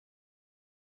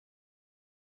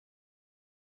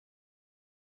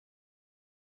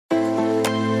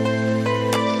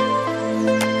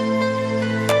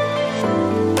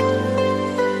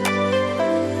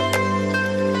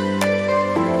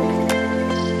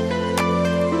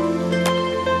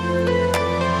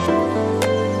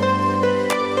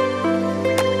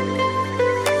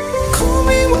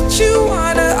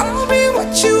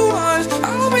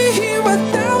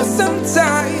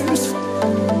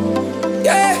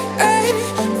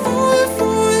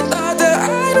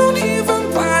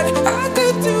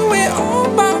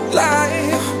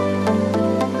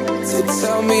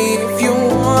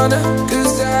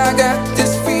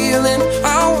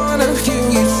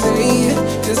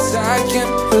I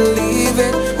can't believe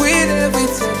it. With every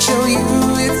touch of you,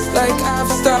 it's like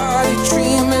I've started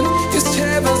dreaming. Cause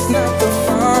heaven's not that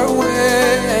far away.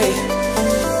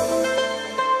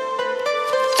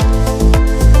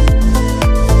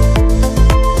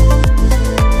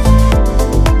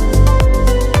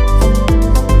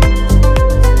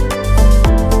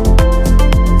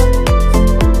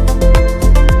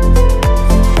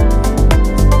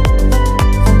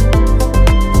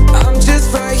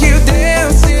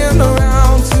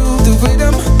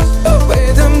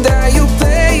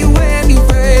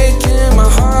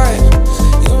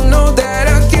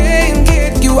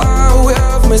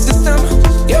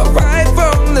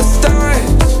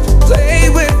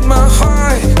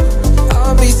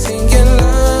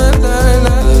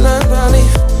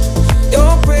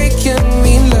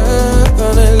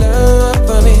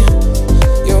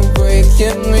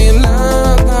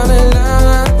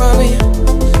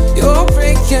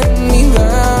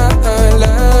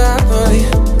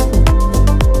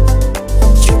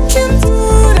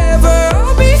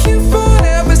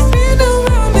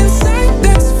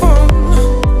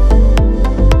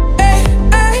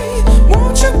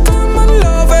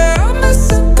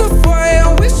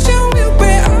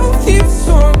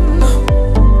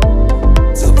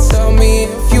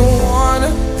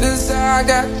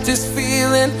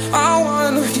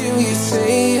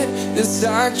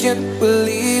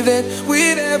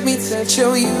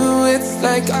 Show you, it's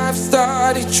like I've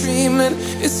started dreaming.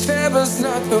 It's heaven's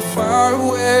not that far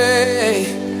away.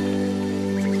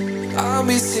 I'll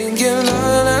be singing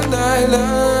la la la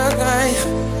la la.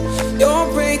 You're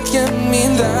breaking me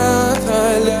la la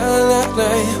la la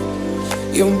la.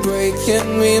 You're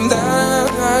breaking me la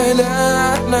la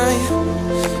la la.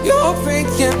 You're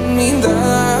breaking me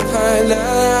la la la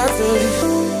la.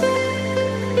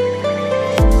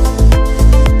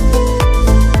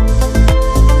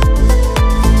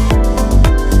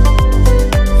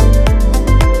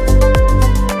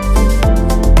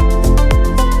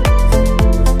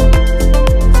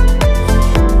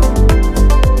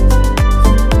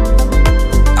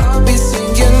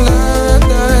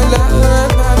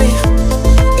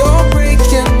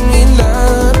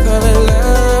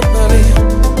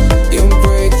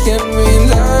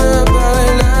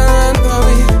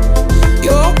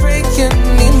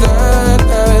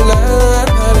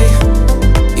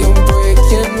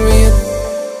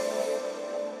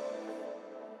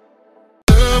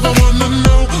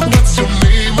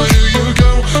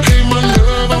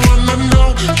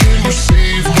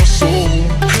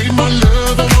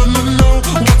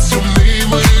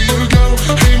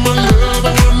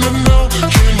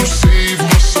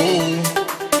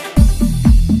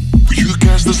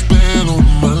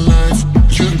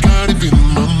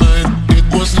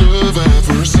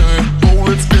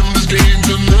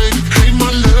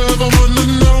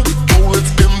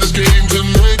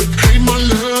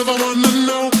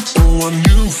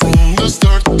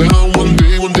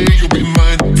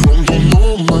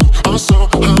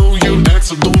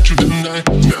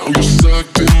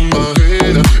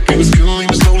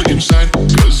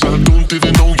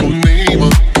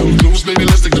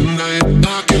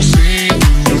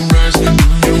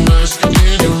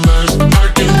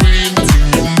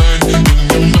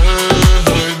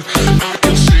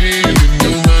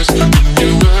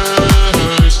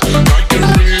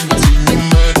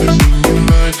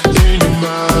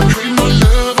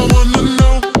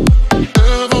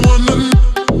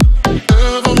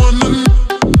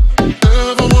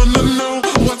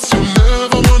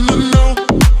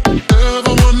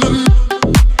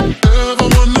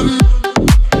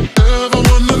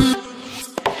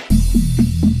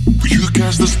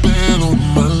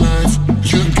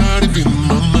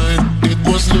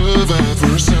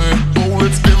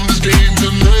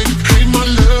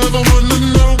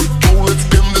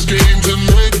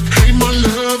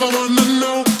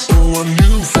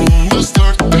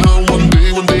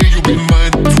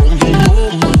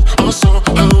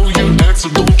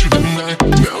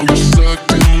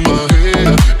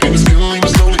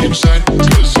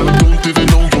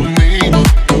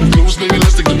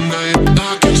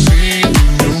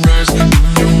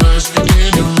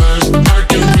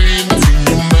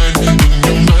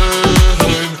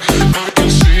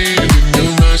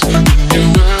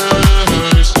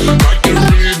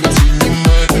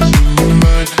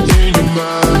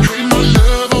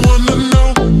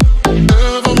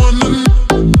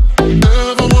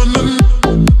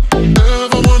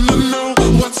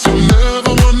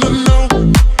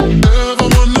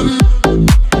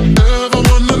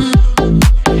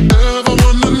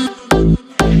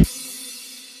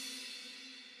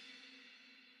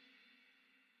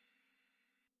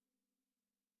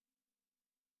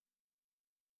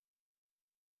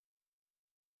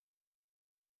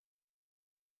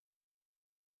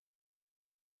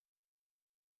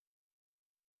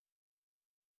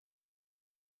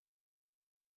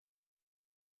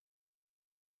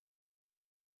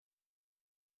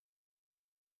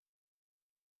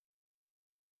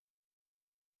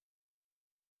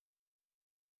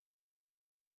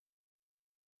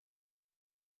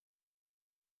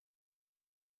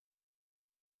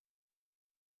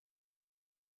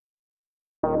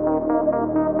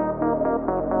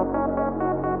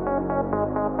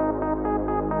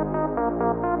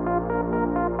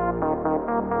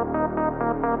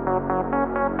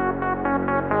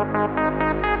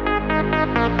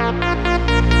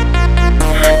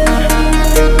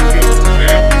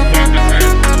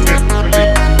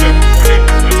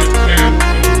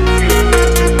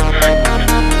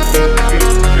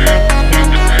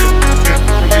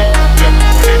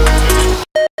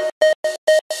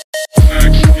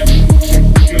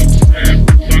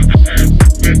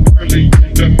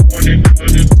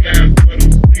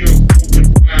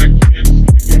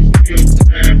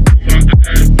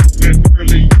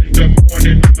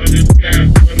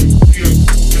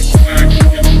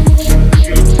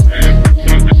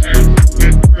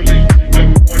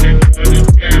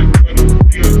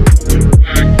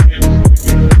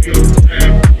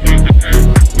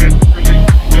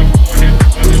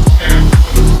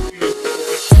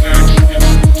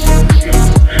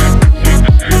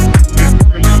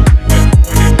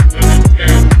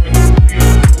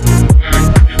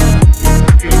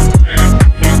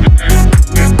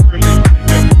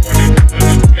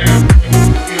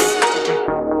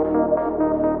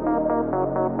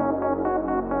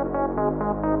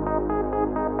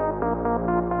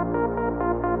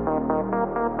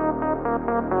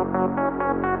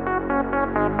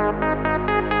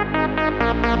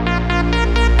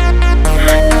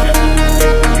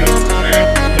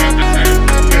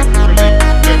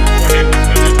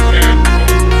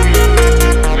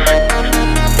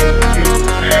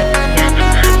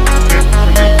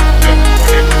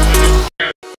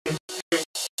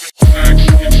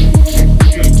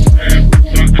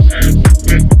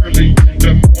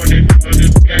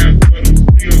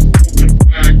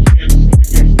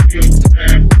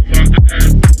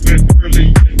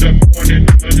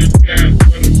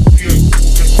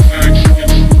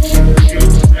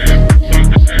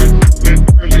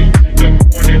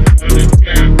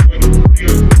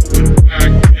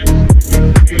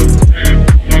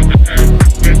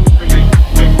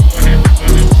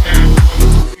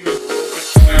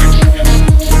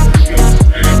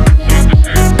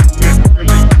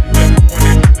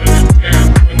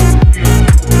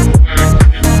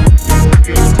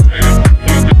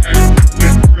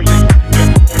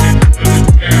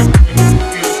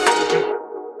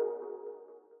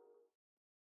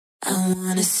 I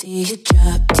wanna see you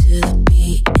drop to the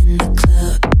beat in the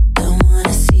club. I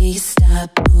wanna see you stop,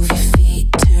 move your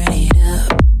feet, turn it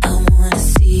up. I wanna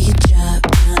see you drop,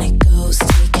 down it goes,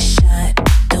 take a shot.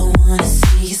 Don't wanna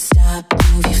see you stop,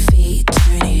 move your feet,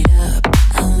 turn it up.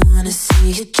 I wanna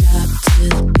see you drop to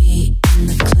the beat in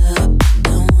the club.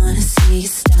 Don't wanna see you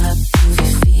stop, move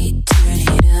your feet, turn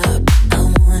it up. I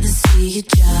wanna see you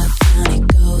drop, down it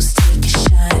goes, take a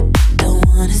shot. Don't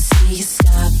wanna see you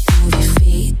stop, move your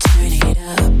feet, turn it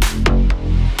up.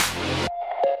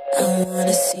 I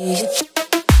wanna see you drop.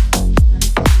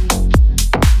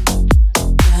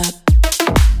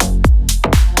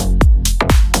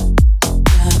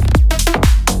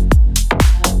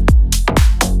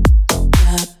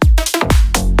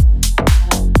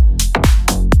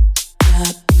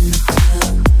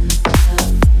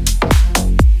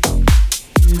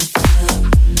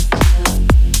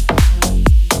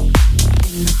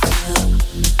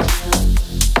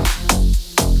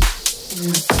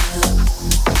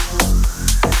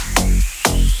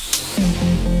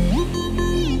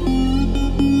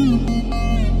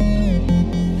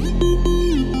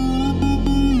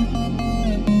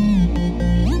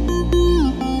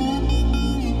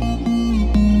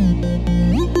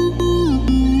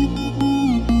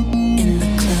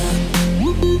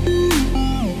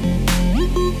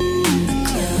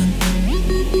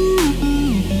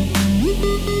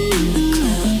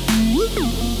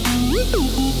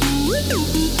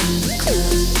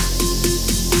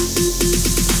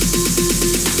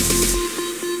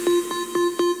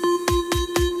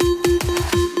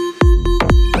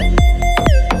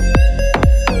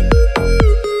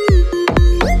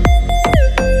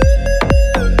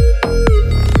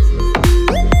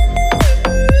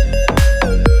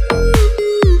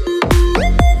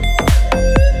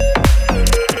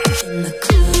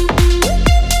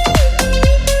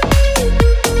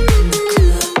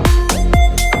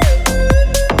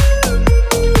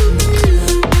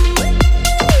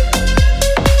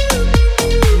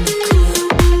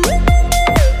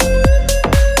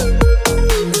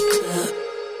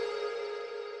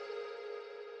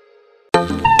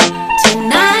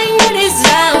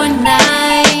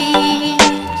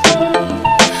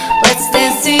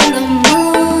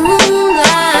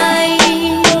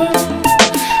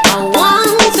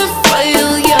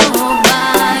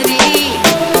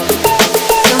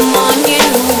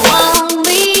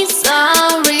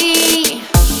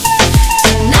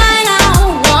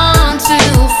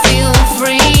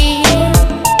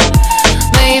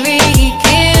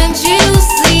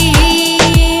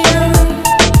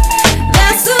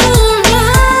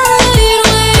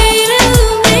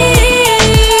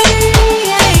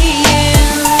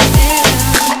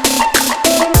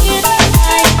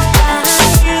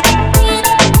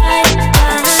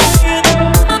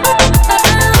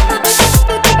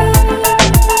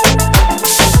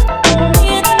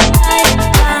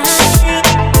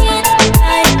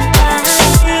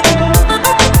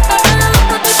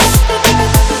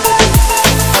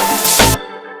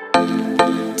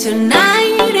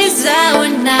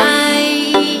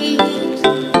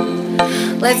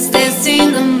 Let's dance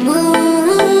in the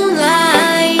moonlight.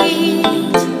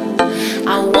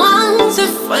 I want to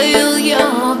feel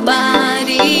your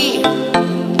body.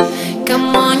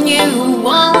 Come on, you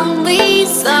won't be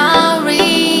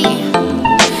sorry.